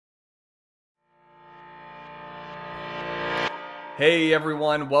Hey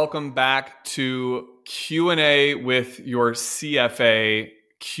everyone, welcome back to Q&A with your CFA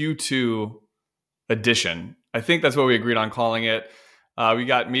Q2 edition. I think that's what we agreed on calling it. We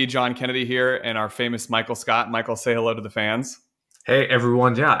got me, John Kennedy here, and our famous Michael Scott. Michael, say hello to the fans. Hey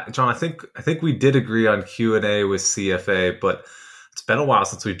everyone, yeah, John. I think we did agree on Q&A with CFA, but it's been a while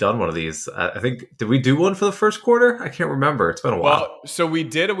since we've done one of these. I think did we do one for the first quarter? I can't remember. It's been a while. Well, so we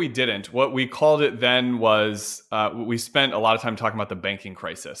did or we didn't. What we called it then was we spent a lot of time talking about the banking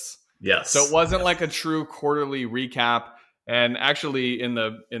crisis. So it Yes. wasn't like a true quarterly recap. And actually, in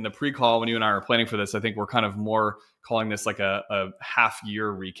the pre-call, when you and I were planning for this, I think we're kind of more calling this like a half-year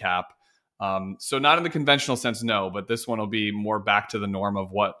recap. So not in the conventional sense, no, but this one will be more back to the norm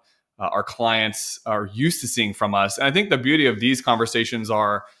of what our clients are used to seeing from us. And I think the beauty of these conversations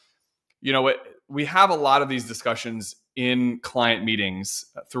are, we have a lot of these discussions in client meetings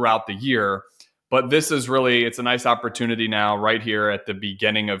throughout the year, but this is really, it's a nice opportunity now right here at the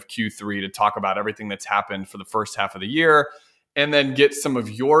beginning of Q3 to talk about everything that's happened for the first half of the year and then get some of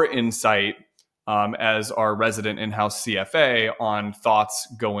your insight as our resident in-house CFA on thoughts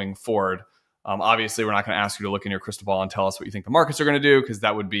going forward. Obviously, we're not going to ask you to look in your crystal ball and tell us what you think the markets are going to do, because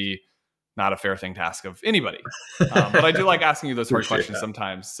that would be not a fair thing to ask of anybody. But I do like asking you those hard questions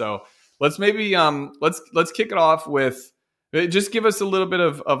sometimes. So let's maybe let's kick it off with just give us a little bit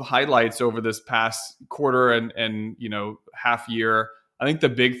of highlights over this past quarter and half year. I think the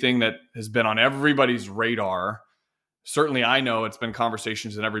big thing that has been on everybody's radar, certainly I know it's been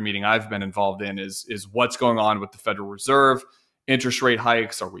conversations in every meeting I've been involved in, is what's going on with the Federal Reserve. Interest rate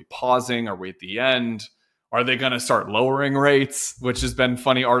hikes. Are we pausing? Are we at the end? Are they going to start lowering rates? Which has been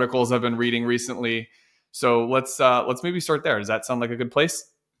funny articles I've been reading recently. So let's maybe start there. Does that sound like a good place?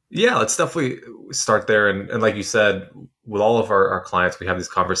 Yeah, let's definitely start there. And like you said, with all of our clients, we have these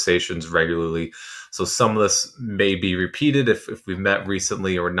conversations regularly. So some of this may be repeated if we've met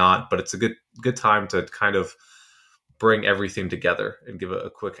recently or not, but it's a good time to kind of bring everything together and give a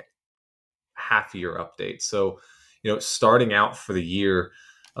quick half-year update. So, starting out for the year,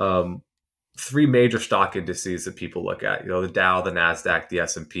 three major stock indices that people look at, the Dow, the NASDAQ, the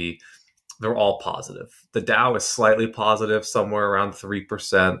S&P, they're all positive. The Dow is slightly positive, somewhere around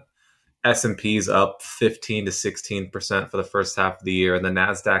 3%. S&P is up 15 to 16% for the first half of the year. And the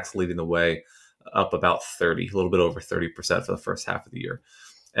NASDAQ's leading the way, up about 30, a little bit over 30% for the first half of the year.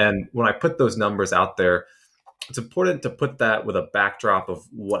 And when I put those numbers out there, it's important to put that with a backdrop of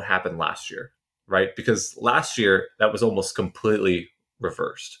what happened last year, right? Because last year, that was almost completely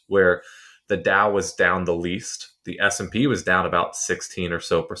reversed, where the Dow was down the least. The S&P was down about 16 or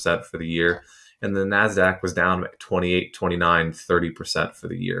so percent for the year. And the NASDAQ was down 28, 29, 30% for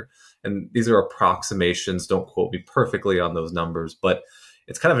the year. And these are approximations. Don't quote me perfectly on those numbers, but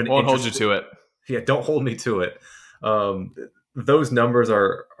it's kind of an Won't hold you to it. Yeah, don't hold me to it. Those numbers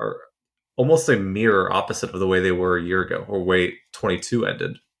are almost a mirror opposite of the way they were a year ago, or way 22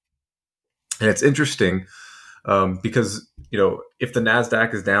 ended. And it's interesting because, if the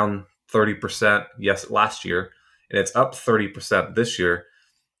NASDAQ is down 30%, yes, last year, and it's up 30% this year,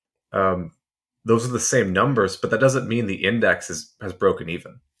 those are the same numbers, but that doesn't mean the index has broken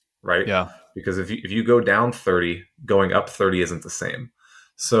even, right? Yeah. Because if you go down 30, going up 30 isn't the same.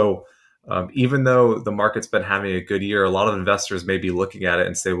 So even though the market's been having a good year, a lot of investors may be looking at it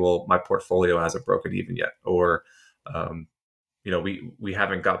and say, well, my portfolio hasn't broken even yet, or we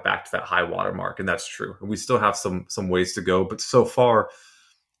haven't got back to that high water mark. And that's true. And we still have some ways to go. But so far,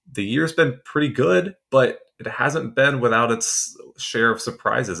 the year's been pretty good, but it hasn't been without its share of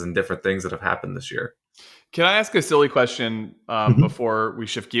surprises and different things that have happened this year. Can I ask a silly question before we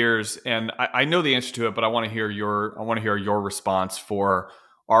shift gears? And I know the answer to it, but I want to hear your response for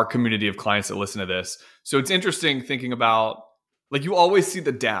our community of clients that listen to this. So it's interesting thinking about, like, you always see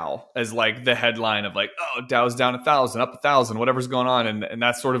the Dow as like the headline of like, oh, Dow's down 1,000, up 1,000, whatever's going on, and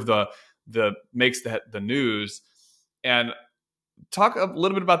that's sort of the makes the news. And talk a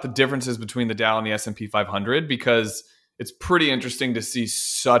little bit about the differences between the Dow and the S&P 500, because it's pretty interesting to see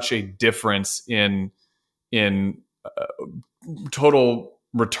such a difference in total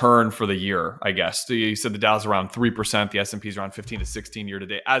return for the year, I guess. So you said the Dow's around 3%, the S&P is around 15 to 16 year to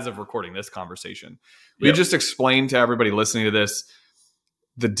date as of recording this conversation. Will you just explain to everybody listening to this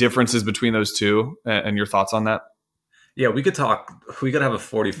the differences between those two and your thoughts on that? Yeah, we could have a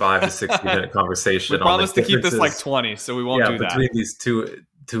 45 to 60 minute conversation. We promised to keep this like 20, so we won't do that. Between these two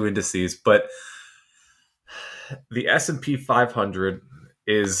indices. But the S&P 500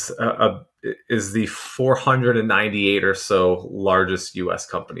 is the 498 or so largest U.S.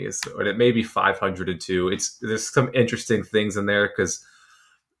 companies, and it may be 502. There's some interesting things in there because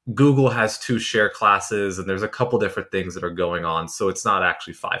Google has two share classes, and there's a couple different things that are going on. So it's not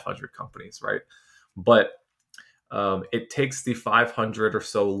actually 500 companies, right? But it takes the 500 or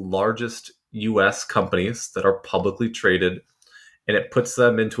so largest US companies that are publicly traded, and it puts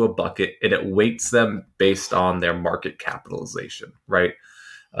them into a bucket, and it weights them based on their market capitalization, right?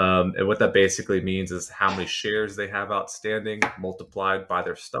 And what that basically means is how many shares they have outstanding multiplied by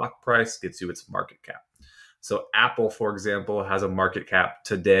their stock price gets you its market cap. So Apple, for example, has a market cap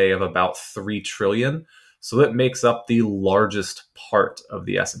today of about 3 trillion. So it makes up the largest part of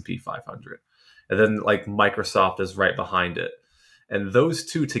the S&P 500. And then like Microsoft is right behind it. And those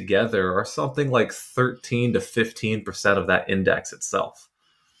two together are something like 13 to 15% of that index itself,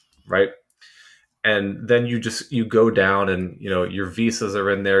 right? And then you go down, and your Visas are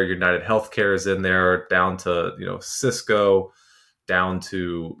in there, United Healthcare is in there, down to Cisco, down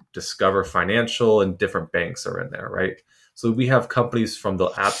to Discover Financial, and different banks are in there, right? So we have companies from the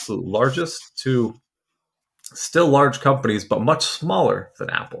absolute largest to still large companies, but much smaller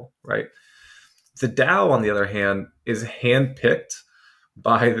than Apple, right? The Dow, on the other hand, is handpicked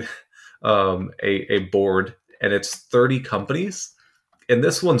by a board, and it's 30 companies. And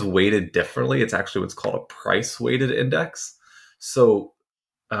this one's weighted differently. It's actually what's called a price weighted index. So,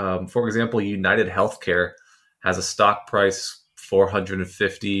 for example, United Healthcare has a stock price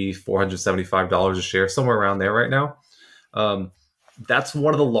 $450, $475 a share, somewhere around there right now. That's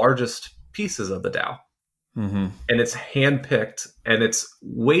one of the largest pieces of the Dow. Mm-hmm. And it's handpicked, and it's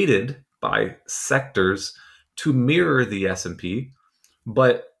weighted by sectors to mirror the S&P,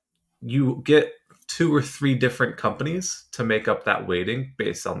 but you get 2 or 3 different companies to make up that weighting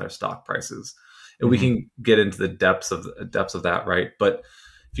based on their stock prices. And we can get into the depths of that, right? But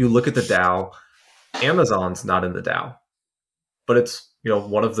if you look at the Dow, Amazon's not in the Dow, but it's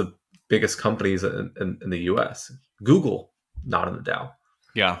one of the biggest companies in the US. Google, not in the Dow.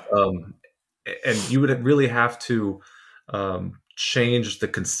 Yeah. And you would really have to change the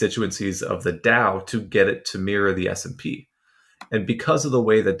constituencies of the Dow to get it to mirror the S&P. And because of the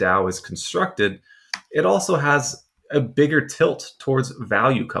way the Dow is constructed, it also has a bigger tilt towards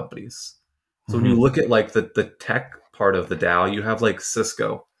value companies. So when you look at like the tech part of the Dow, you have like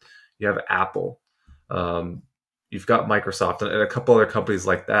Cisco, you have Apple, you've got Microsoft, and a couple other companies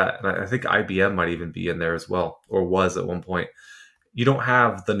like that. And I think IBM might even be in there as well, or was at one point. You don't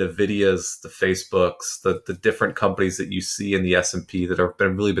have the NVIDIAs, the Facebooks, the different companies that you see in the S&P that have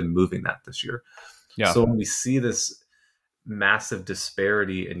really been moving that this year. Yeah. So when we see this massive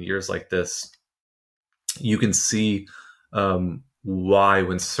disparity in years like this, you can see why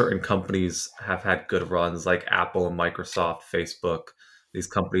when certain companies have had good runs, like Apple and Microsoft, Facebook, these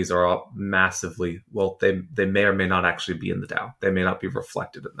companies are all massively, well, they may or may not actually be in the Dow. They may not be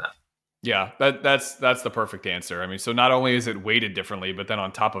reflected in that. Yeah, that's the perfect answer. I mean, so not only is it weighted differently, but then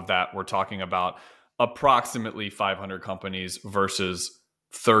on top of that, we're talking about approximately 500 companies versus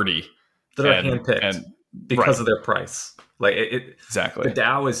 30 that are handpicked because of their price. Like exactly. The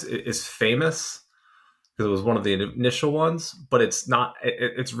Dow is famous because it was one of the initial ones, but it's not.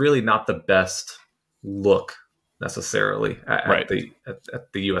 It's really not the best look necessarily at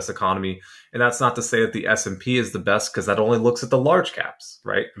the U.S. economy. And that's not to say that the S&P is the best, because that only looks at the large caps,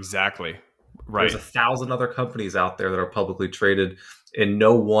 right? Exactly. Right. There's 1,000 other companies out there that are publicly traded, and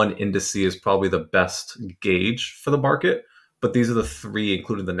no one indice is probably the best gauge for the market. But these are the 3,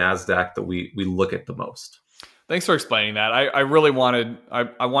 including the NASDAQ, that we look at the most. Thanks for explaining that. I really wanted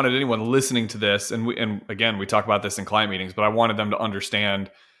I wanted anyone listening to this, and again, we talk about this in client meetings, but I wanted them to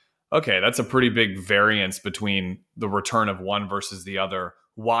understand, okay, that's a pretty big variance between the return of one versus the other.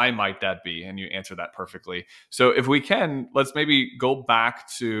 Why might that be? And you answer that perfectly. So if we can, let's maybe go back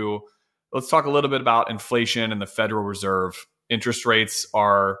to, let's talk a little bit about inflation and the Federal Reserve. Interest rates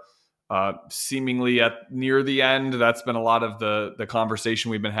are seemingly at near the end. That's been a lot of the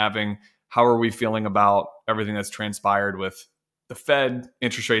conversation we've been having. How are we feeling about everything that's transpired with the Fed,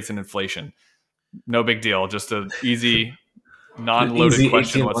 interest rates, and inflation? No big deal. Just an easy, non-loaded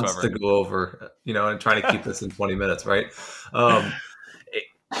question whatsoever. To go over, and trying to keep this in 20 minutes, right?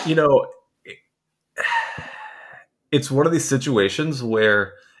 It's one of these situations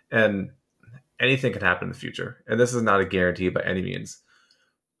where, and anything can happen in the future, and this is not a guarantee by any means.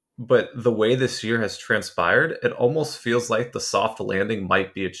 But the way this year has transpired, it almost feels like the soft landing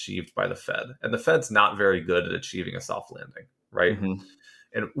might be achieved by the Fed. And the Fed's not very good at achieving a soft landing, right?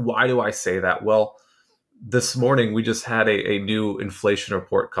 And why do I say that? Well, this morning we just had a new inflation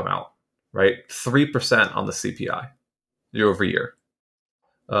report come out, right? 3% on the CPI year over year.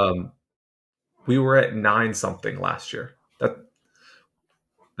 We were at 9 something last year.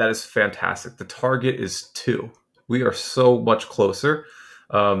 That is fantastic. The target is 2. We are so much closer.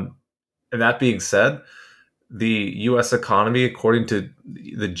 And that being said, the U.S. economy, according to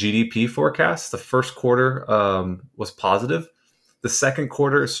the GDP forecast, the first quarter was positive. The second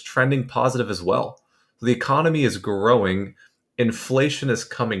quarter is trending positive as well. The economy is growing, inflation is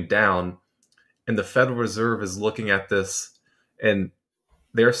coming down, and the Federal Reserve is looking at this, and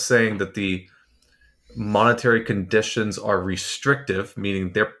they're saying that the monetary conditions are restrictive,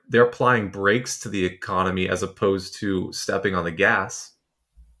 meaning they're applying brakes to the economy as opposed to stepping on the gas.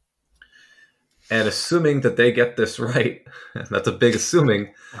 And assuming that they get this right, and that's a big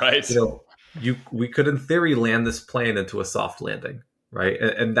assuming, Right. you know, we could in theory land this plane into a soft landing, right?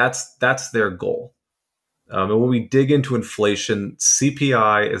 And that's their goal. And when we dig into inflation,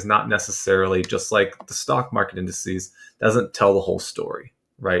 CPI is not necessarily, just like the stock market indices, doesn't tell the whole story,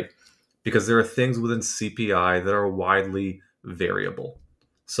 right? Because there are things within CPI that are widely variable.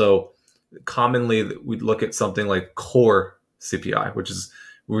 So commonly we look at something like core CPI, which is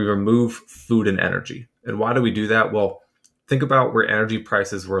we remove food and energy. And why do we do that? Well, think about where energy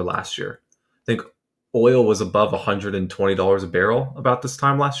prices were last year. I think oil was above $120 a barrel about this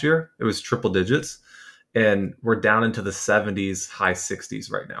time last year. It was triple digits. And we're down into the 70s, high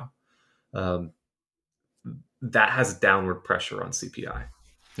 60s right now. That has downward pressure on CPI.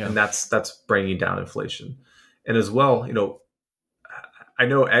 Yeah. And that's bringing down inflation. And as well, I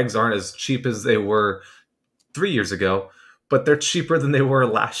know eggs aren't as cheap as they were 3 years ago, but they're cheaper than they were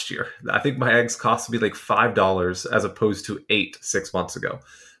last year. I think my eggs cost me like $5 as opposed to $8 6 months ago.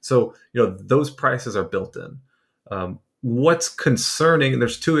 So, those prices are built in. What's concerning, and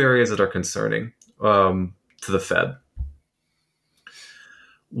there's two areas that are concerning to the Fed.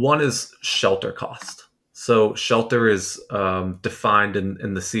 One is shelter cost. So shelter is defined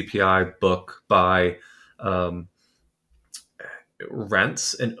in the CPI book by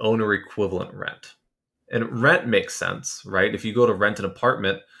rents and owner equivalent rent. And rent makes sense, right? If you go to rent an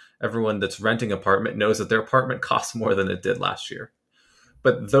apartment, everyone that's renting an apartment knows that their apartment costs more than it did last year.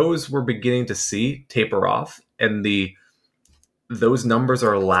 But those we're beginning to see taper off, and those numbers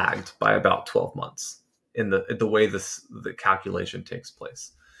are lagged by about 12 months in the way the calculation takes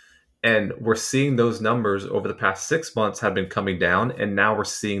place. And we're seeing those numbers over the past 6 months have been coming down, and now we're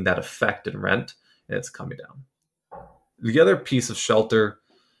seeing that effect in rent, and it's coming down. The other piece of shelter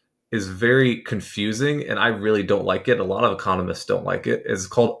is very confusing, and I really don't like it. A lot of economists don't like it. It's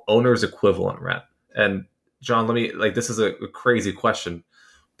called owner's equivalent rent. And John, this is a crazy question,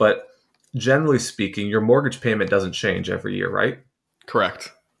 but generally speaking, your mortgage payment doesn't change every year, right?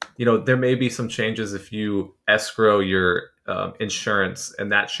 Correct. There may be some changes if you escrow your insurance,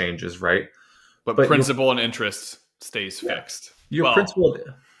 and that changes, right? But principal and interest stays fixed. Your principal,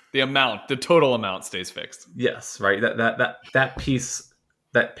 the total amount stays fixed. Yes, right. That piece,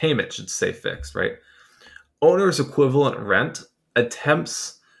 that payment should stay fixed, right? Owner's equivalent rent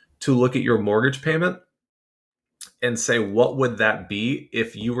attempts to look at your mortgage payment and say, what would that be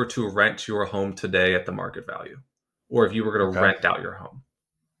if you were to rent your home today at the market value, or if you were going to rent out your home?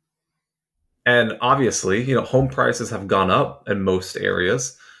 And obviously, home prices have gone up in most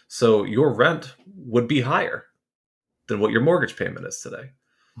areas, so your rent would be higher than what your mortgage payment is today.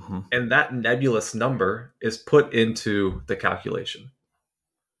 Mm-hmm. And that nebulous number is put into the calculation.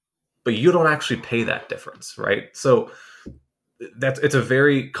 But you don't actually pay that difference, right? So it's a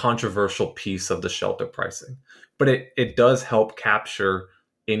very controversial piece of the shelter pricing, but it does help capture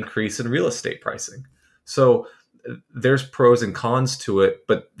increase in real estate pricing. So there's pros and cons to it,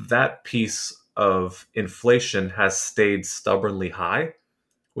 but that piece of inflation has stayed stubbornly high,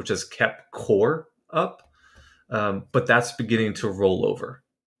 which has kept core up. But that's beginning to roll over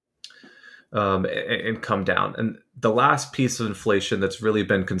and come down. And the last piece of inflation that's really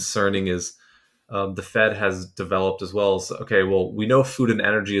been concerning is the Fed has developed as well as, okay, well, we know food and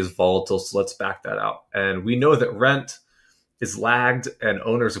energy is volatile, so let's back that out. And we know that rent is lagged and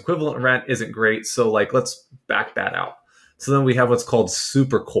owner's equivalent rent isn't great, so let's back that out. So then we have what's called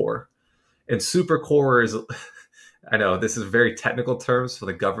super core. And super core is, I know this is very technical terms for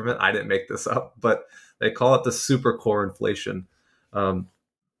the government. I didn't make this up, but they call it the super core inflation.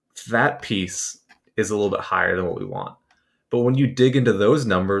 That piece is a little bit higher than what we want. But when you dig into those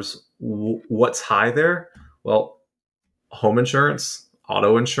numbers, what's high there? Well, home insurance,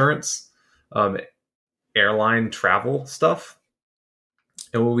 auto insurance, airline travel stuff.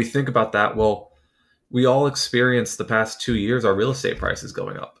 And when we think about that, well, we all experienced the past 2 years our real estate prices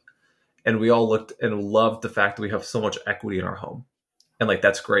going up. And we all looked and loved the fact that we have so much equity in our home. And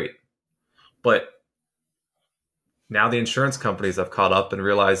that's great. But now the insurance companies have caught up and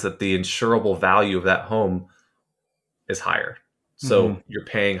realized that the insurable value of that home is higher. So you're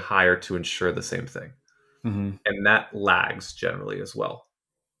paying higher to insure the same thing. Mm-hmm. And that lags generally as well.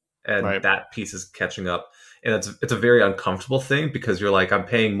 and Right. that piece is catching up. And it's a very uncomfortable thing because you're like, I'm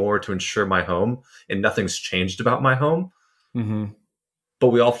paying more to insure my home and nothing's changed about my home. Mm-hmm. But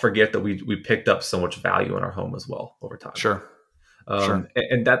we all forget that we picked up so much value in our home as well over time. Sure. Sure.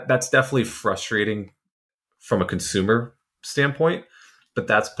 And that's definitely frustrating from a consumer standpoint, but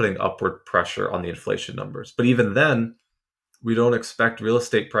that's putting upward pressure on the inflation numbers. But even then, we don't expect real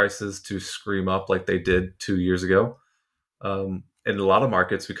estate prices to scream up like they did 2 years ago. In a lot of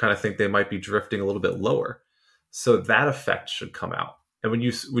markets, we kind of think they might be drifting a little bit lower. So that effect should come out. And when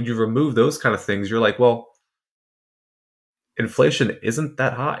you remove those kind of things, you're like, well, inflation isn't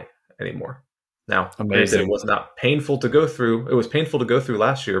that high anymore. Now, granted, it Amazing. was not painful to go through. It was painful to go through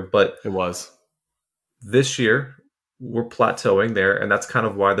last year, but It was. this year we're plateauing there, and that's kind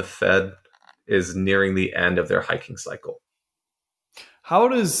of why the Fed is nearing the end of their hiking cycle. How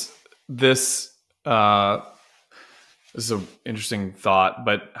does this, this is an interesting thought,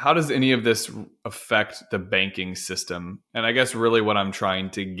 but how does any of this affect the banking system? And I guess really what I'm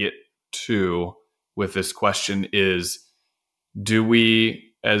trying to get to with this question is, do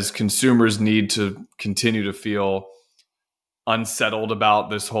we as consumers need to continue to feel unsettled about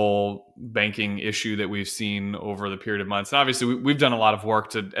this whole banking issue that we've seen over the period of months? And obviously we've done a lot of work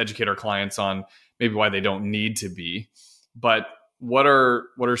to educate our clients on maybe why they don't need to be, but what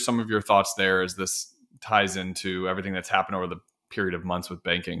are some of your thoughts there as this ties into everything that's happened over the period of months with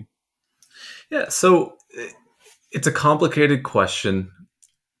banking? Yeah, so it's a complicated question.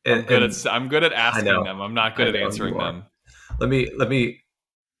 I'm good at I asking know, them. I'm not good at answering them. Let me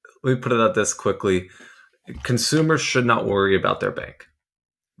put it out this quickly. Consumers should not worry about their bank,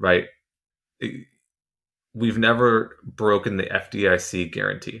 right? We've never broken the FDIC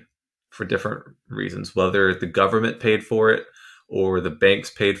guarantee for different reasons, whether the government paid for it or the banks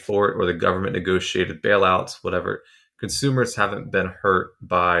paid for it or the government negotiated bailouts, whatever. Consumers haven't been hurt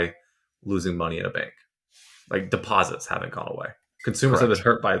by losing money in a bank. Like deposits haven't gone away. Consumers have been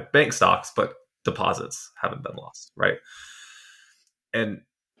hurt by bank stocks, but deposits haven't been lost, right? And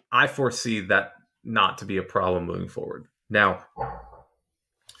I foresee that not to be a problem moving forward. Now,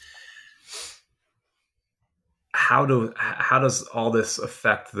 how does all this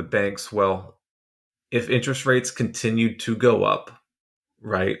affect the banks? Well, if interest rates continue to go up,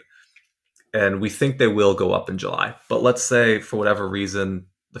 right, and we think they will go up in July, but let's say for whatever reason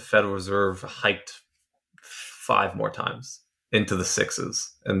the Federal Reserve hiked 5 more times into the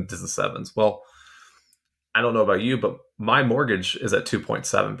 6s and to the 7s. Well, I don't know about you, but my mortgage is at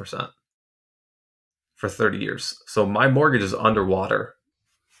 2.7% for 30 years. So my mortgage is underwater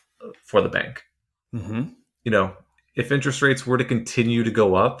for the bank. Mm-hmm. If interest rates were to continue to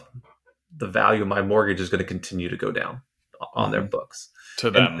go up, the value of my mortgage is going to continue to go down on their books.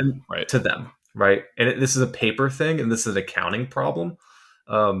 To them, and right? To them, right? And this is a paper thing, and this is an accounting problem.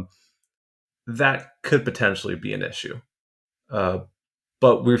 That could potentially be an issue.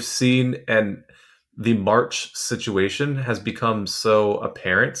 But we've seen, and the March situation has become so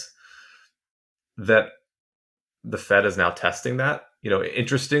apparent that the Fed is now testing that.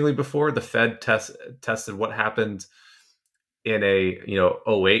 Interestingly, before the Fed tested what happened in a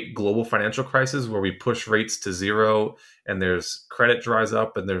 08 global financial crisis where we push rates to zero and there's credit dries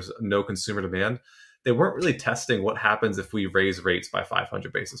up and there's no consumer demand. They weren't really testing what happens if we raise rates by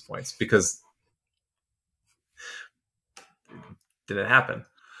 500 basis points because it didn't happen.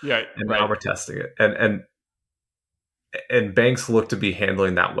 Yeah, and right. Now we're testing it, and banks look to be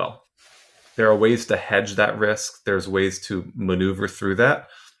handling that well. There are ways to hedge that risk. There's ways to maneuver through that.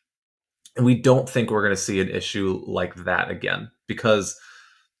 And we don't think we're going to see an issue like that again because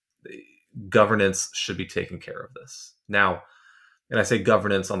governance should be taking care of this. Now, and I say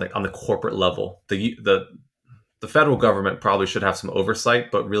governance on the corporate level. The federal government probably should have some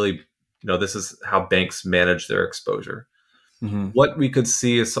oversight, but really, this is how banks manage their exposure. Mm-hmm. What we could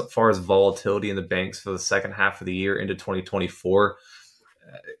see as far as volatility in the banks for the second half of the year into 2024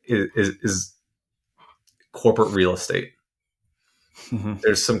 is corporate real estate. Mm-hmm.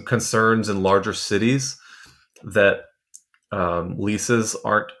 There's some concerns in larger cities that leases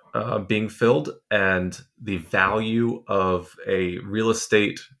aren't being filled, and the value of a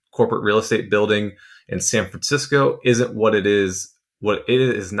corporate real estate building in San Francisco isn't what it is. What it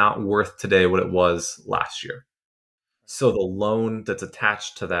is not worth today what it was last year. So the loan that's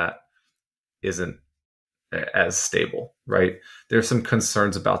attached to that isn't as stable, right? There's some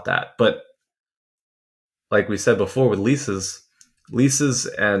concerns about that. But like we said before with leases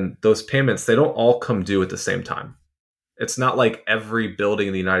and those payments, they don't all come due at the same time. It's not like every building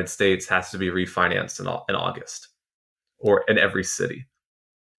in the United States has to be refinanced in August or in every city.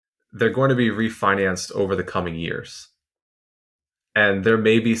 They're going to be refinanced over the coming years. And there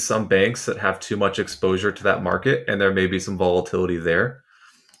may be some banks that have too much exposure to that market, and there may be some volatility there.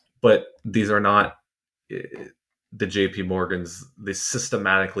 But these are not the JP Morgans, the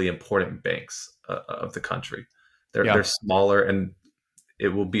systematically important banks of the country. They're Yeah, smaller, and it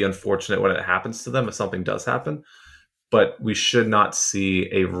will be unfortunate when it happens to them if something does happen. But we should not see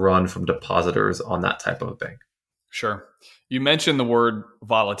a run from depositors on that type of a bank. sure. You mentioned the word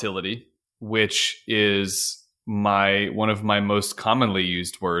volatility, which is my one of my most commonly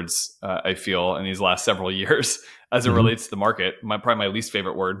used words. I feel in these last several years as it Mm-hmm. relates to the market. Probably my least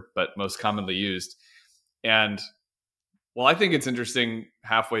favorite word, but most commonly used. And well, I think it's interesting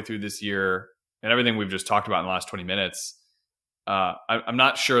halfway through this year and everything we've just talked about in the last 20 minutes. I'm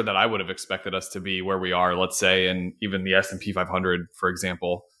not sure that I would have expected us to be where we are, let's say, in even the S&P 500, for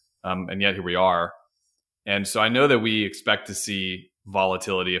example. And yet here we are. And so I know that we expect to see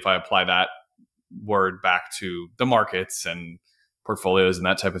volatility if I apply that word back to the markets and portfolios and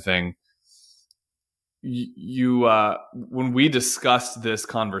that type of thing. When we discussed this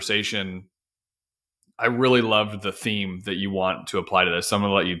conversation, I really loved the theme that you want to apply to this. So I'm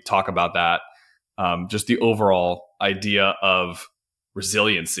going to let you talk about that. Just the overall idea of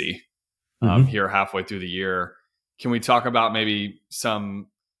resiliency Mm-hmm. here halfway through the year. Can we talk about maybe some?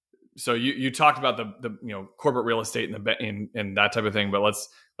 So you talked about the corporate real estate and that type of thing, but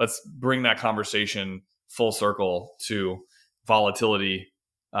let's bring that conversation full circle to volatility,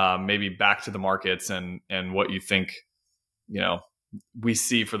 maybe back to the markets and what you think we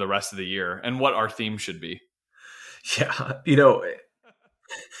see for the rest of the year and what our theme should be. Yeah,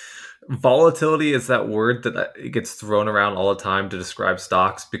 volatility is that word that it gets thrown around all the time to describe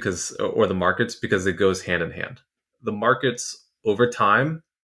stocks because, or the markets, because it goes hand in hand. The markets over time,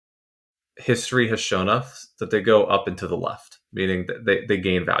 history has shown us that they go up and to the left, meaning that they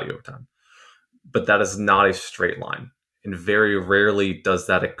gain value over time. But that is not a straight line. And very rarely does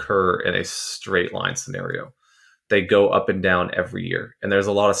that occur in a straight line scenario. They go up and down every year. And there's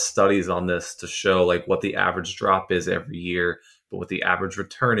a lot of studies on this to show like what the average drop is every year, but what the average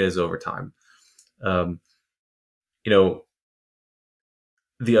return is over time. Um, you know,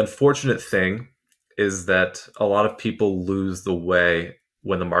 the unfortunate thing is that a lot of people lose the way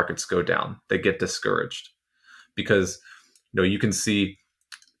when the markets go down. They get discouraged because you can see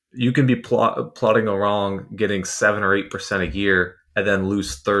you can be plotting along getting 7 or 8% a year and then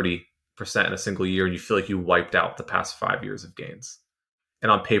lose 30% in a single year, and you feel like you wiped out the past 5 years of gains.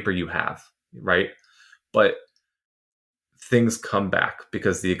 And on paper you have, right? But things come back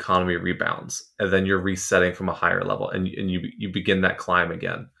because the economy rebounds, and then you're resetting from a higher level, and you begin that climb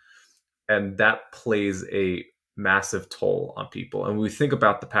again. And that plays a massive toll on people. And when we think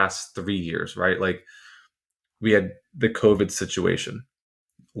about the past 3 years, right? Like we had the COVID situation,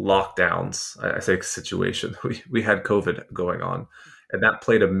 lockdowns. I say situation. We had COVID going on, and that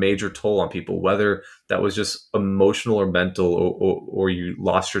played a major toll on people, whether that was just emotional or mental, or you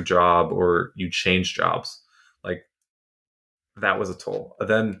lost your job or you changed jobs. Like that was a toll. And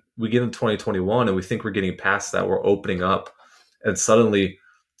then we get into 2021 and we think we're getting past that. We're opening up, and suddenly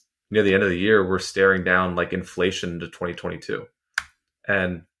near the end of the year, we're staring down like inflation into 2022.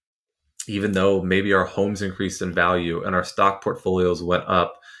 And even though maybe our homes increased in value and our stock portfolios went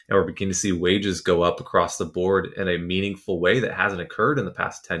up, and we're beginning to see wages go up across the board in a meaningful way that hasn't occurred in the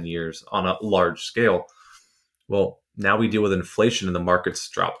past 10 years on a large scale. Well, now we deal with inflation and the markets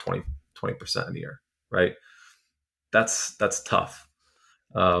drop 20% in a year, right? That's tough.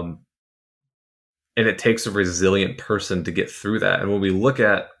 Um, and it takes a resilient person to get through that. And when we look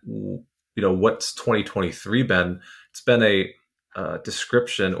at, what's 2023 been, it's been a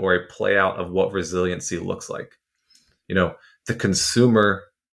description or a play out of what resiliency looks like. The consumer,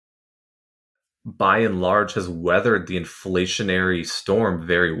 by and large, has weathered the inflationary storm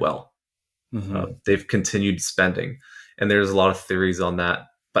very well. Mm-hmm. They've continued spending, and there's a lot of theories on that.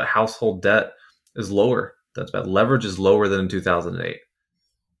 But household debt is lower. That's bad. Leverage is lower than in 2008,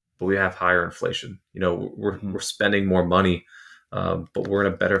 but we have higher inflation. We're spending more money, but we're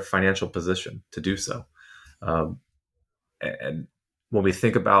in a better financial position to do so. And when we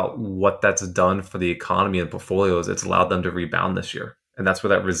think about what that's done for the economy and portfolios, it's allowed them to rebound this year. And that's where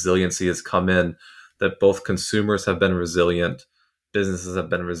that resiliency has come in, that both consumers have been resilient, businesses have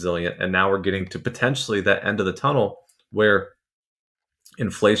been resilient, and now we're getting to potentially that end of the tunnel where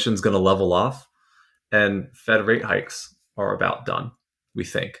inflation is going to level off and Fed rate hikes are about done, we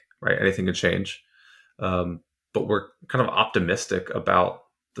think, right? Anything can change. But we're kind of optimistic about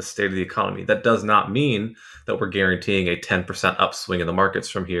the state of the economy. That does not mean that we're guaranteeing a 10% upswing in the markets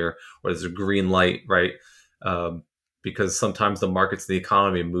from here, or there's a green light, right? Because sometimes the markets and the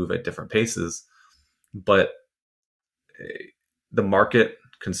economy move at different paces. But the market,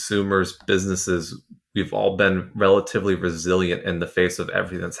 consumers, businesses, we've all been relatively resilient in the face of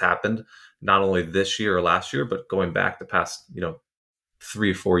everything that's happened, not only this year or last year, but going back the past,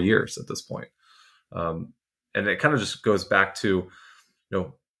 3 or 4 years at this point. Um, and it kind of just goes back to,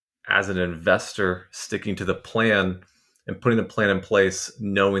 as an investor, sticking to the plan and putting the plan in place,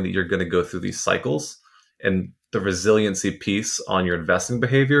 knowing that you're going to go through these cycles. And the resiliency piece on your investing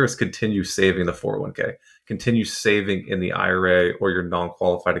behavior is continue saving the 401k, continue saving in the IRA or your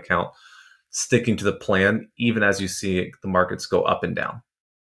non-qualified account, sticking to the plan, even as you see the markets go up and down.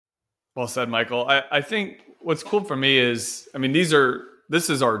 Well said, Michael. I think what's cool for me is, I mean, this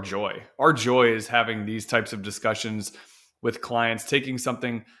is our joy. Our joy is having these types of discussions with clients, taking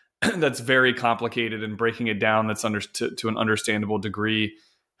something that's very complicated and breaking it down that's to an understandable degree,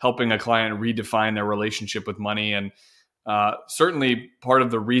 helping a client redefine their relationship with money. And certainly part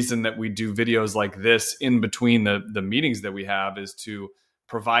of the reason that we do videos like this in between the meetings that we have is to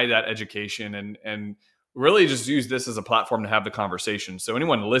provide that education and really just use this as a platform to have the conversation. So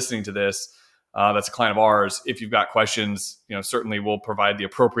anyone listening to this that's a client of ours, if you've got questions, certainly we'll provide the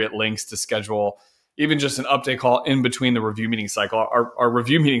appropriate links to schedule even just an update call in between the review meeting cycle. Our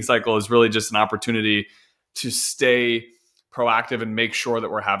review meeting cycle is really just an opportunity to stay proactive and make sure that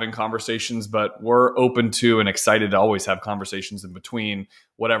we're having conversations, but we're open to and excited to always have conversations in between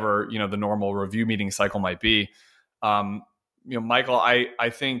whatever, the normal review meeting cycle might be. Michael, I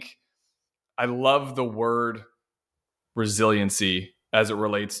think I love the word resiliency as it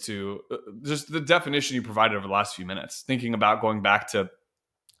relates to just the definition you provided over the last few minutes, thinking about going back to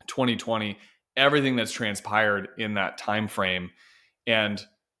 2020, everything that's transpired in that time frame. And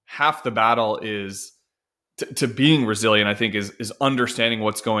half the battle is to being resilient, I think, is understanding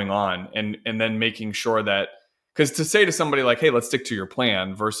what's going on and then making sure that, because to say to somebody like, hey, let's stick to your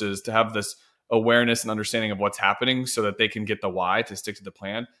plan versus to have this awareness and understanding of what's happening so that they can get the why to stick to the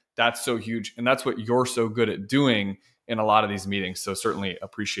plan, that's so huge. And that's what you're so good at doing in a lot of these meetings. So certainly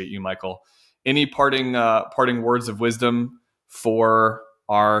appreciate you, Michael. Any parting words of wisdom for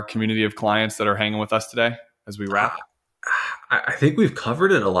our community of clients that are hanging with us today as we wrap? I think we've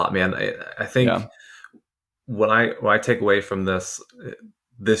covered it a lot, man. I think what I take away from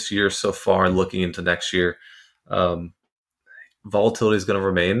this year so far and looking into next year, volatility is going to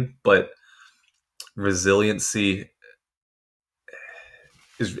remain, but resiliency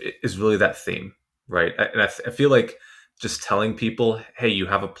is really that theme, right? And I feel like just telling people, hey, you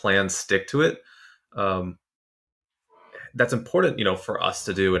have a plan, stick to it. That's important, for us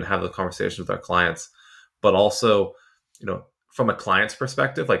to do and have the conversation with our clients, but also, from a client's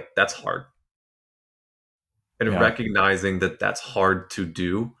perspective, like that's hard. And recognizing that that's hard to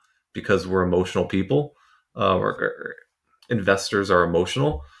do because we're emotional people, or investors are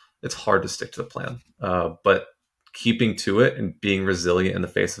emotional. It's hard to stick to the plan, but keeping to it and being resilient in the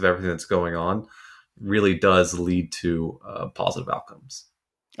face of everything that's going on really does lead to positive outcomes.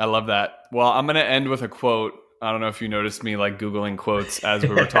 I love that. Well, I'm going to end with a quote. I don't know if you noticed me like Googling quotes as we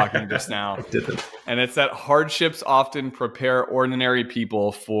were talking just now. I didn't. And it's that hardships often prepare ordinary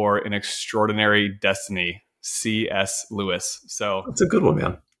people for an extraordinary destiny. C.S. Lewis. So that's a good one,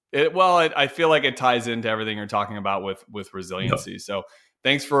 man. I feel like it ties into everything you're talking about with resiliency. Yep. So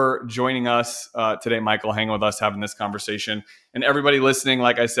thanks for joining us today, Michael, hanging with us, having this conversation. And everybody listening,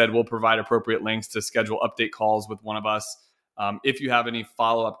 like I said, we'll provide appropriate links to schedule update calls with one of us if you have any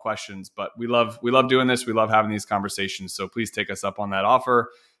follow-up questions. But we love doing this. We love having these conversations. So please take us up on that offer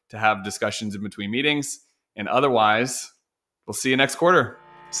to have discussions in between meetings. And otherwise, we'll see you next quarter.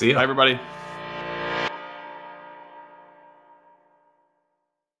 See ya. Bye, everybody.